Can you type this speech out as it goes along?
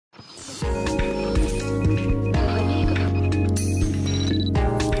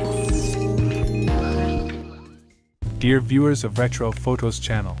Dear viewers of Retro Photos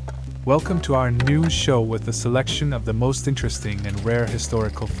channel, welcome to our new show with a selection of the most interesting and rare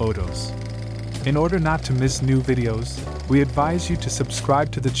historical photos. In order not to miss new videos, we advise you to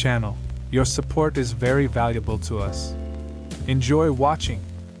subscribe to the channel. Your support is very valuable to us. Enjoy watching.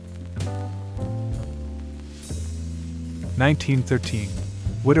 1913.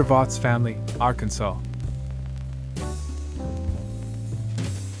 Wittervots family, Arkansas.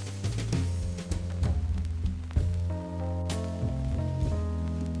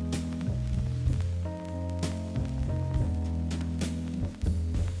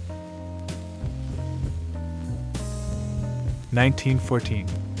 (1914)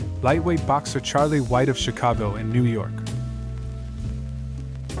 Lightweight boxer Charlie White of Chicago and New York.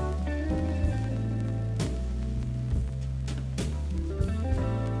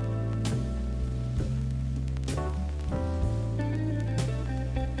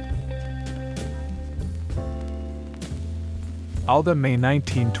 Alda, May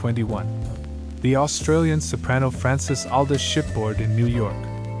 1921. The Australian soprano Frances Alda shipboard in New York.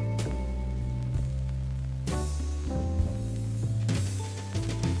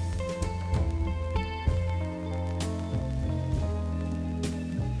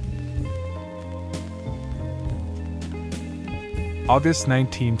 August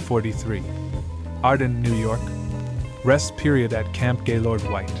 1943. Arden, New York. Rest period at Camp Gaylord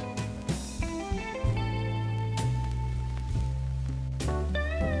White.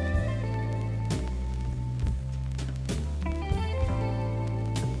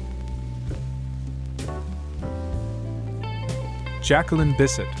 Jacqueline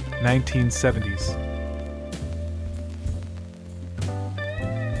Bisset, 1970s.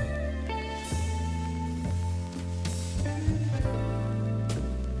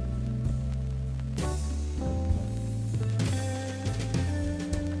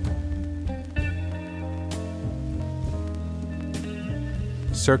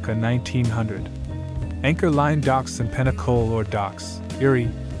 Circa 1900. Anchor Line docks in Pensacola or Docks, Erie,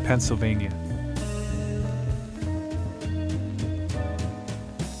 Pennsylvania.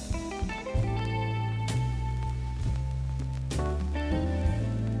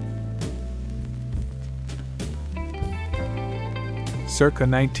 Circa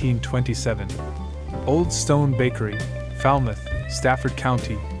 1927. Old Stone Bakery, Falmouth, Stafford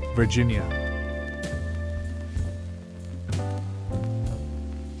County, Virginia.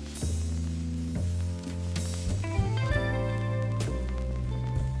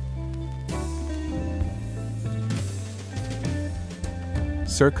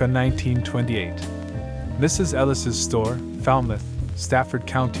 Circa 1928. Mrs. Ellis's Store, Falmouth, Stafford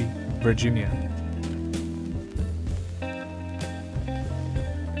County, Virginia.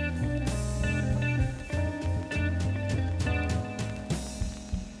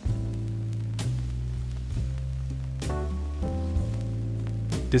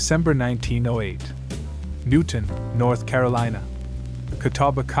 December 1908. Newton, North Carolina.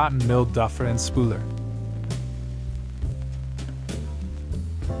 Catawba Cotton Mill Duffer and Spooler.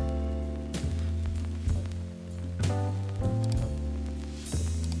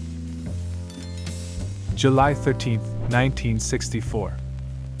 July 13, 1964.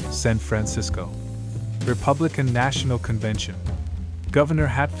 San Francisco. Republican National Convention. Governor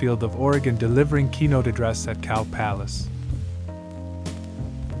Hatfield of Oregon delivering keynote address at Cow Palace.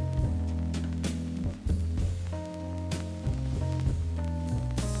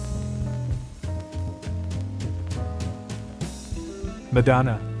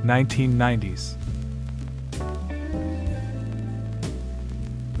 Madonna, 1990s.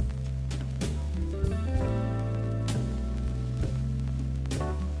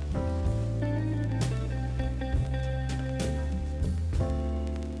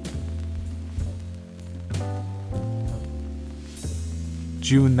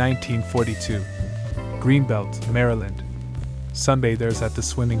 June 1942. Greenbelt, Maryland. Sunbathers at the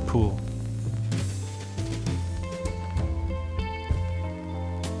swimming pool.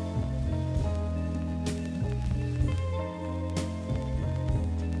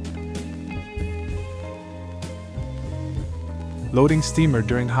 Loading steamer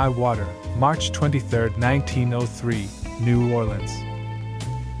during high water, March 23, 1903, New Orleans.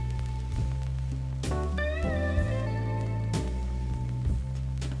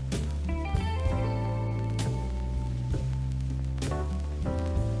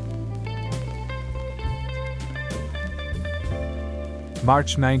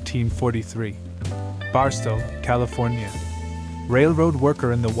 March 1943. Barstow, California. Railroad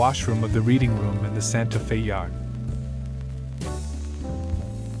worker in the washroom of the reading room in the Santa Fe Yard.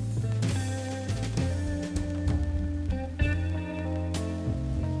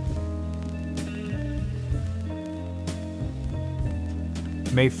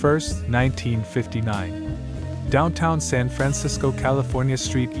 May 1, 1959. Downtown San Francisco, California.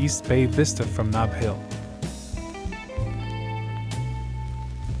 Street, East Bay Vista from Nob Hill.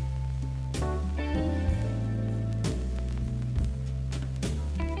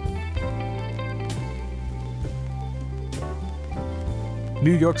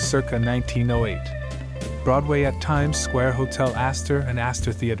 New York circa 1908. Broadway at Times Square. Hotel Astor and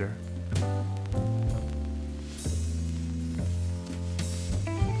Astor Theater.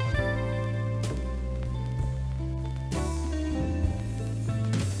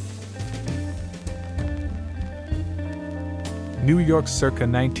 New York circa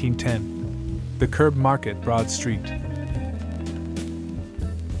 1910. The Curb Market, Broad Street.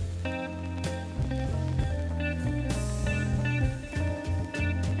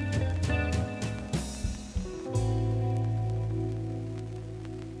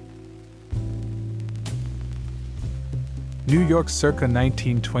 New York circa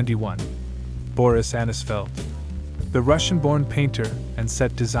 1921. Boris Anisfeld, the Russian-born painter and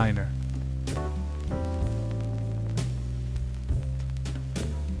set designer.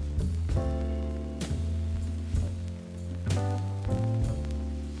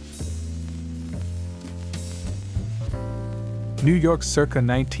 New York circa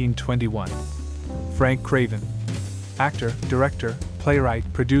 1921. Frank Craven, actor, director, playwright,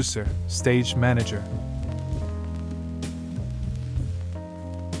 producer, stage manager.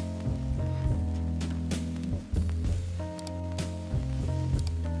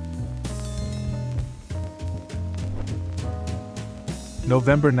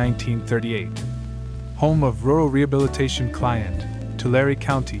 November 1938. Home of rural rehabilitation client, Tulare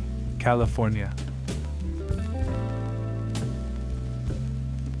County, California.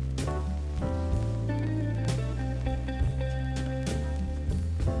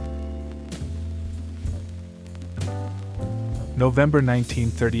 November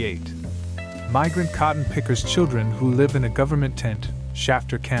 1938. Migrant cotton pickers' children who live in a government tent,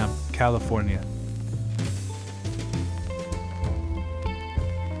 Shafter Camp, California.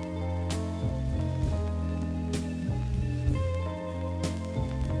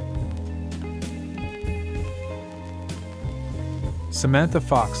 Samantha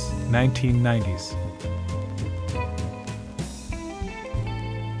Fox, 1990s.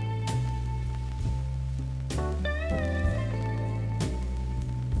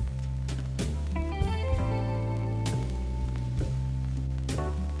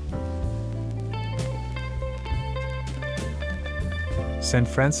 San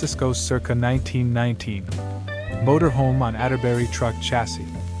Francisco circa 1919. Motorhome on Atterbury truck chassis.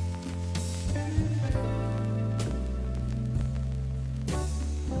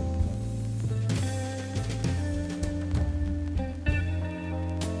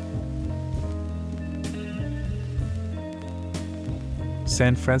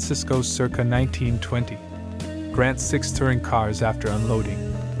 San Francisco circa 1920. Grant 6 touring cars after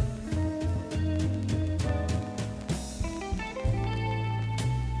unloading.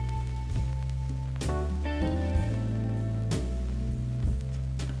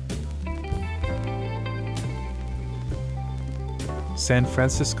 San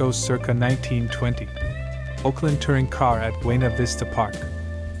Francisco circa 1920. Oakland touring car at Buena Vista Park.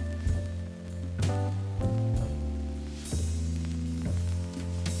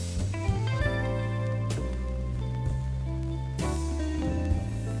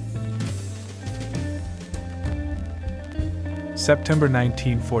 September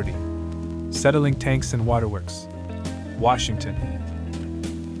 1940. Settling tanks and waterworks. Washington.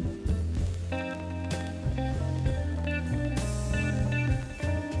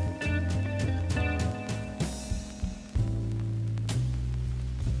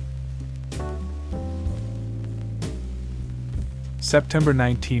 September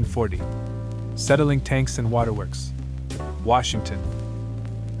 1940. Settling tanks and waterworks. Washington.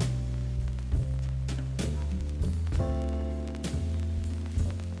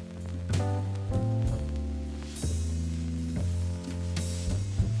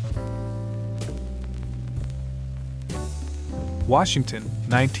 Washington,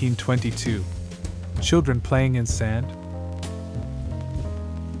 1922. Children playing in sand.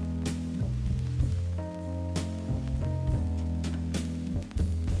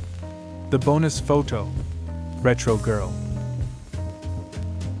 The bonus photo. Retro Girl.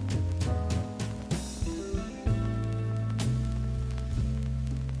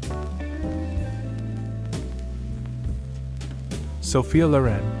 Sophia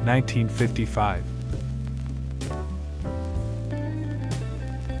Loren, 1955.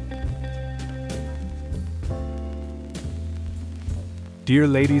 Dear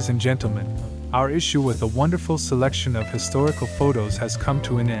ladies and gentlemen, Our issue with a wonderful selection of historical photos has come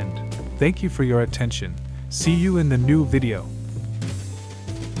to an end. Thank you for your attention. See you in the new video.